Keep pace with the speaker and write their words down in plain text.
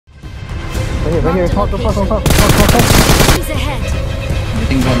Right here. Smoke. Enemies ahead.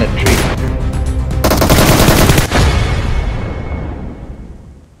 Everything's on that tree.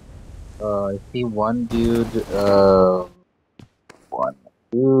 I see one dude,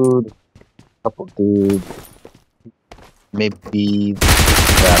 couple dudes, maybe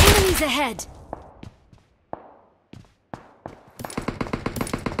that. Enemies ahead.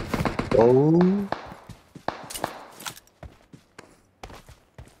 Oh.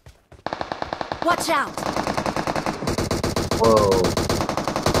 Watch out. Whoa.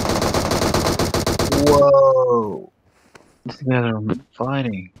 Whoa. These guys are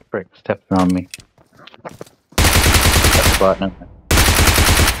fighting. Frick, stepped on me. That's bot, no.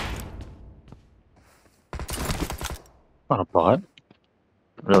 Not a bot.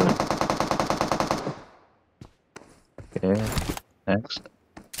 Really? Okay, next.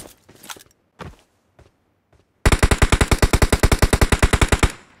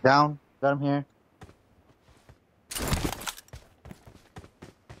 Down. Got him here.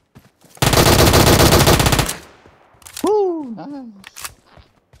 Woo! Nice.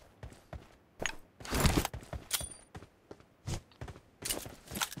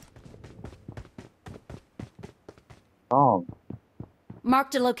 Oh.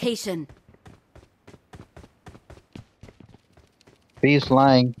 Marked a location. He's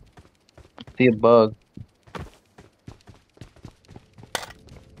lying. See a bug.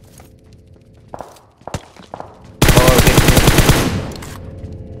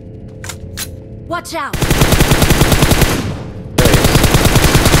 Watch out. There he is.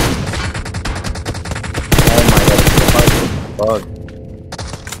 Oh my god, it's so hard to bug.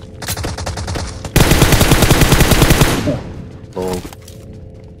 Oh.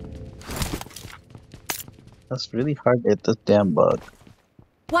 That's really hard to hit this damn bug.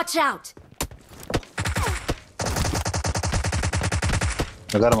 Watch out.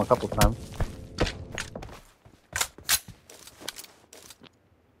 I got him a couple times.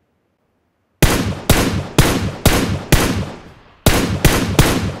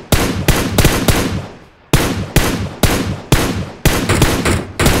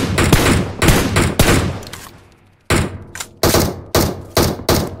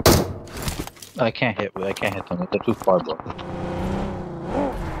 I can't hit them. They're too far, bro.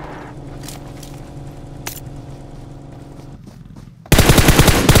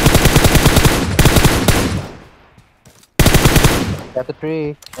 Got the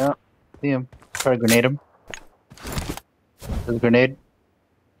tree. Yeah, see him. Try to grenade him. There's a grenade.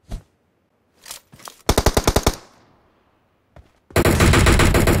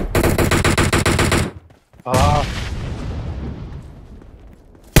 Ah.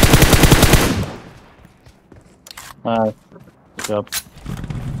 Good job.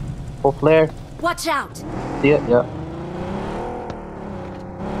 Full flare. Watch out. See it? Yeah.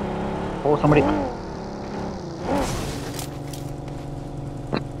 Oh, somebody.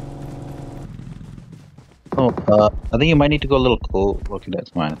 Oh, I think you might need to go a little cool. Okay, that's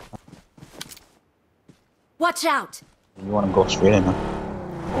fine. Watch out. You want to go straight in, huh?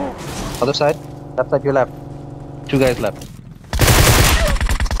 Other side. Left side, your left. Two guys left.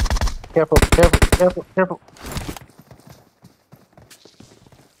 Careful, careful, careful, careful.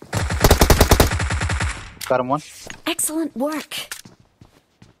 Got him one. Excellent work.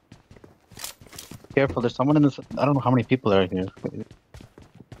 Careful, there's someone in this. I don't know how many people are here. One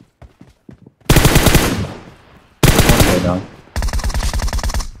guy down.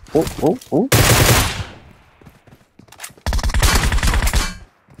 Oh, oh, oh.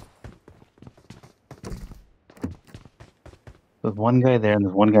 There's one guy there and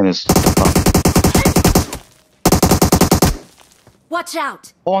there's one guy in this. Watch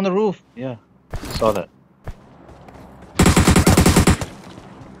out. Oh, on the roof. Yeah, saw that.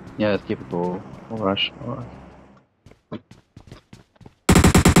 Yeah, let's keep it going. No rush. No rush.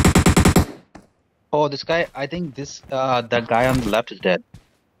 Oh, this guy. I think this. That guy on the left is dead.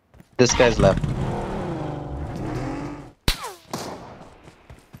 This guy's left.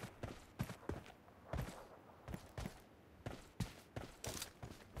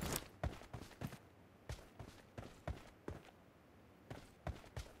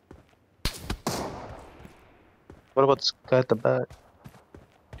 What about this guy at the back?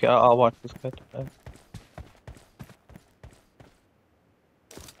 Okay, I'll watch this guy at the back.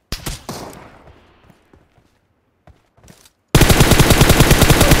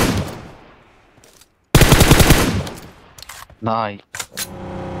 Nice.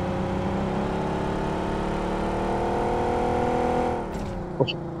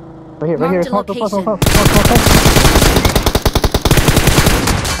 Right here, smoke.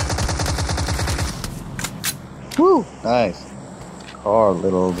 Woo! Nice. Car,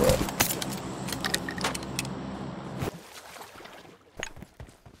 little bit.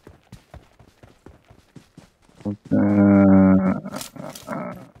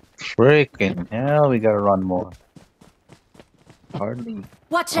 Freaking hell, we gotta run more. Hardly.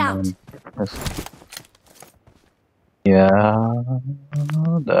 Watch out! Yeah,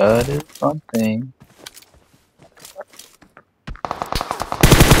 that is something.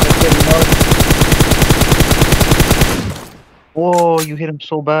 Whoa, you hit him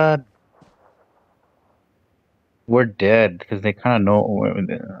so bad. We're dead because they kind of know where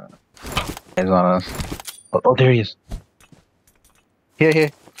he's on us. Oh, there he is. Here.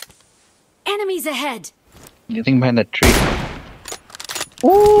 Enemies ahead! Getting behind that tree.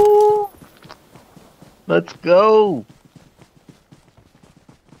 Ooh! Let's go!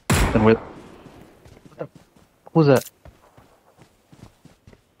 And where? Who's that?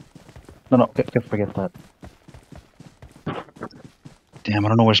 No, okay, forget that. Damn, I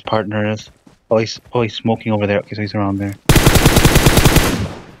don't know where his partner is. Oh, he's smoking over there. Okay, so he's around there.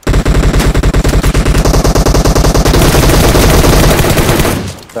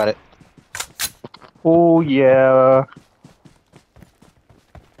 Got it. Oh, yeah.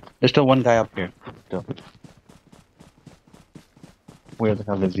 There's still one guy up here. Still. Where the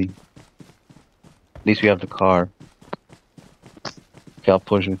hell is he? At least we have the car. Okay, I'll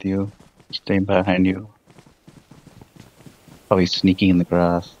push with you. Staying behind you. Probably sneaking in the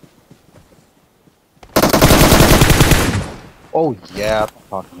grass. Oh yeah, that's what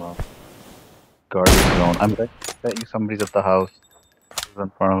I'm talking about. Guardian zone. I bet you somebody's at the house. He's in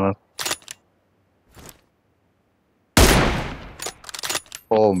front of us.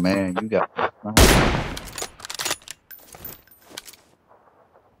 Oh man, you got this.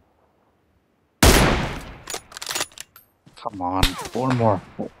 Come on, one more.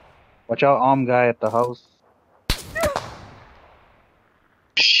 Watch out, guy at the house.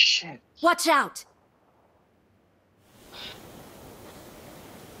 Shit. Watch out!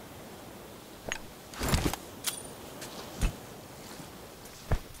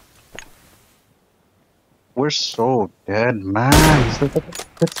 We're so dead, man. He's like a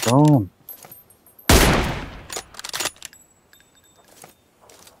good zone.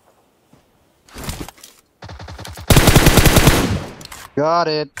 Got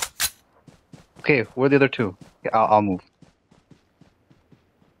it. Okay, where are the other two? Okay, I'll move.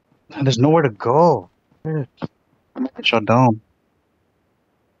 There's nowhere to go. I'm gonna get shut down.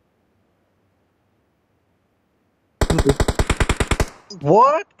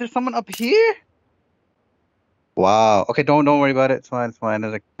 What? There's someone up here? Wow. Okay, don't worry about it. It's fine.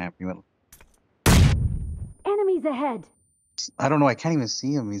 There's a camping little. Enemies ahead! I don't know. I can't even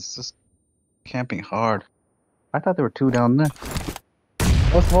see him. He's just camping hard. I thought there were two down there.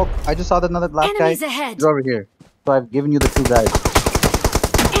 Oh, Smoke! I just saw the last guy. Enemies ahead! He's over here. So I've given you the two guys.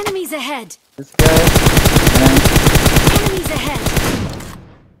 Enemies ahead! This guy and Enemies ahead!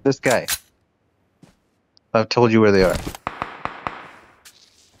 this guy. I've told you where they are.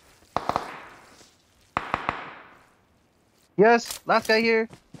 Yes, last guy here.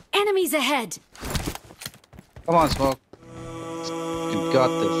 Enemies ahead! Come on, Smoke. You got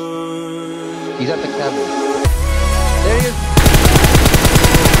this. He's at the cabin. There he is.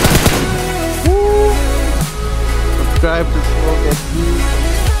 Woo! Subscribe to Smokexz.